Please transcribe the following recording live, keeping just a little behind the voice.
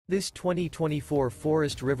This 2024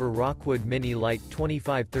 Forest River Rockwood Mini Lite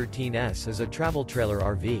 2513S is a travel trailer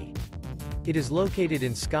RV. It is located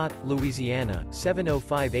in Scott, Louisiana,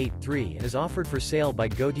 70583 and is offered for sale by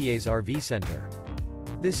Gauthiers RV Center.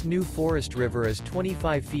 This new Forest River is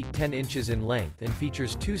 25 feet 10 inches in length and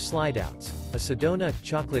features 2 slideouts, a SEDONA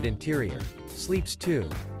chocolate interior, sleeps 2,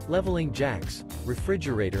 leveling jacks,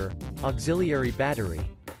 refrigerator, auxiliary battery,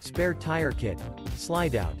 spare tire kit,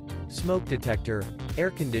 slideout, smoke detector,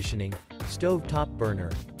 air conditioning, stove top burner,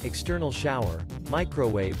 external shower,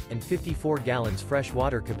 microwave, and 54 gallons fresh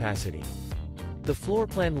water capacity. The floor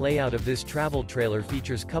plan layout of this travel trailer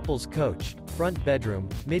features couples coach, front bedroom,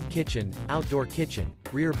 mid-kitchen, outdoor kitchen,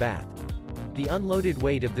 rear bath. The unloaded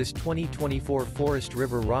weight of this 2024 Forest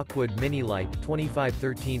River Rockwood Mini Lite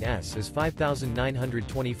 2513S is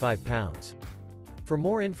 5,925 pounds. For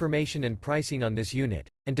more information and pricing on this unit,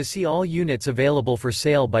 and to see all units available for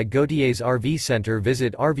sale by Gauthiers RV Center,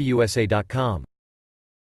 visit RVUSA.com.